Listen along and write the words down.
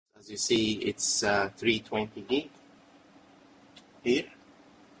As you see, it's 320 gig here.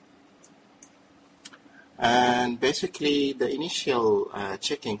 And basically, the initial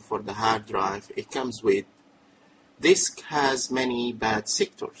checking for the hard drive, it comes with disk has many bad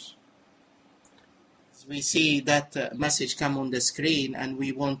sectors. We see that message come on the screen, and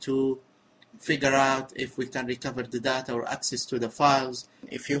we want to figure out if we can recover the data or access to the files.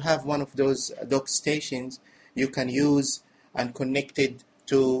 If you have one of those dock stations, you can use and connect it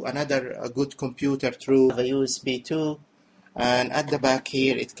to another good computer through a USB 2. And at the back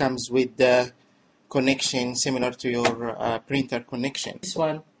here, it comes with the connection similar to your printer connection. This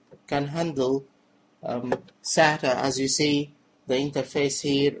one can handle SATA, as you see the interface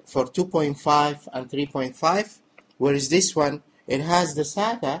here for 2.5 and 3.5, whereas this one, it has the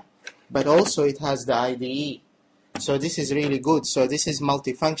SATA, but also it has the IDE. So this is really good. So this is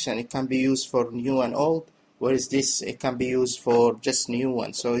multifunction. It can be used for new and old, whereas this, it can be used for just new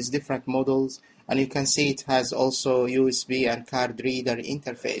ones. So it's different models, and you can see it has also USB and card reader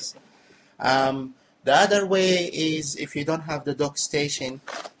interface. The other way is, if you don't have the dock station,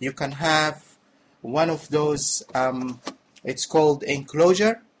 you can have one of those, it's called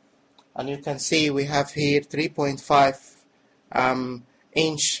enclosure, and you can see we have here 3.5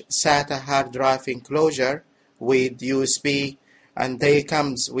 inch SATA hard drive enclosure with USB, and they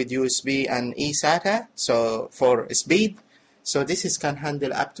comes with USB and eSATA, so for speed. So this can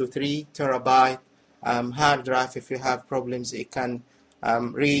handle up to 3 terabyte hard drive. If you have problems, it can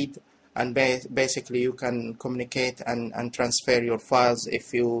read, and basically you can communicate and transfer your files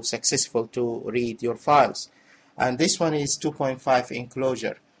if you're successful to read your files. And this one is 2.5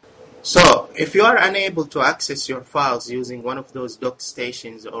 enclosure. So if you are unable to access your files using one of those dock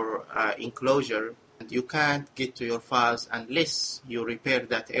stations or enclosure, you can't get to your files unless you repair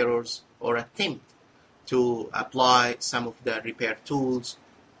that errors or attempt to apply some of the repair tools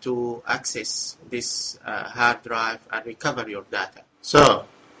to access this hard drive and recover your data. So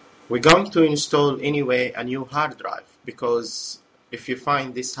we're going to install anyway a new hard drive, because if you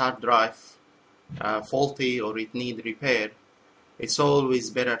find this hard drive faulty or it needs repair, it's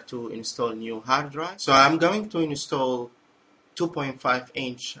always better to install new hard drive. So I'm going to install 2.5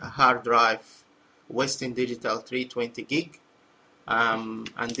 inch hard drive, Western Digital 320 gig, and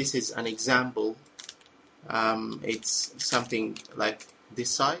this is an example. It's something like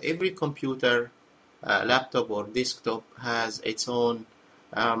this size. Every computer, laptop or desktop has its own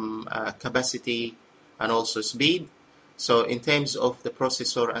capacity and also speed. So in terms of the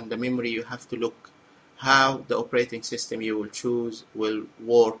processor and the memory, you have to look how the operating system you will choose will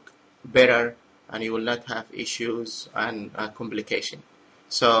work better, and you will not have issues and complication.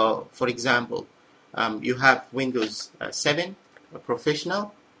 So for example, you have Windows 7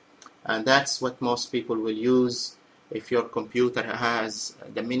 Professional, and that's what most people will use if your computer has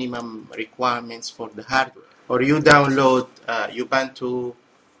the minimum requirements for the hardware. Or you download Ubuntu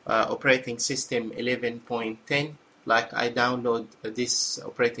operating system 11.10, like I download this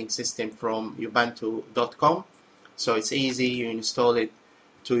operating system from ubuntu.com. So it's easy, you install it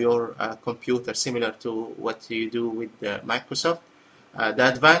to your computer, similar to what you do with Microsoft. The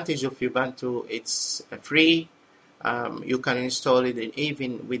advantage of Ubuntu, it's free. You can install it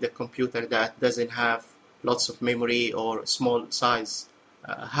even with a computer that doesn't have lots of memory or small size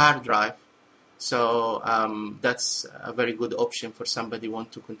hard drive. So that's a very good option for somebody who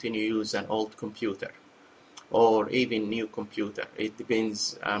wants to continue to use an old computer or even new computer. It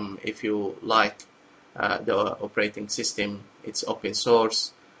depends if you like the operating system. It's open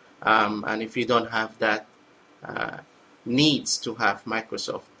source, and if you don't have that needs to have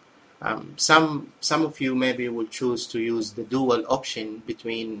Microsoft, some of you maybe will choose to use the dual option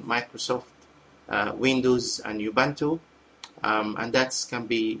between Microsoft Windows and Ubuntu, and that can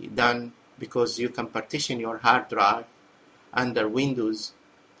be done because you can partition your hard drive under Windows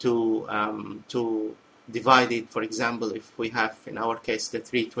to divide it. For example, if we have, in our case, the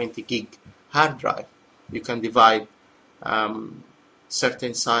 320 gig hard drive, you can divide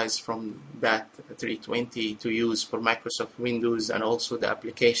certain size from that 320 to use for Microsoft Windows, and also the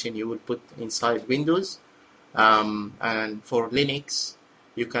application you will put inside Windows. And for Linux,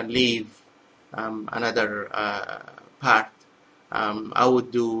 you can leave another part. I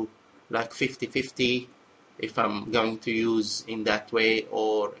would do like 50-50 if I'm going to use in that way,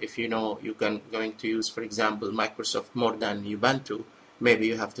 or if you know you're going to use, for example, Microsoft more than Ubuntu, maybe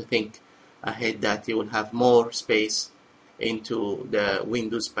you have to think ahead that you will have more space into the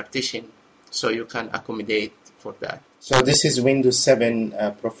Windows partition, so you can accommodate for that. So this is Windows 7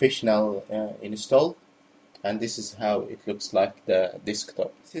 Professional installed, and this is how it looks like, the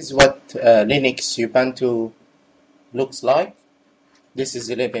desktop. This is what Linux Ubuntu looks like. This is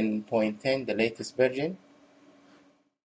 11.10, the latest version.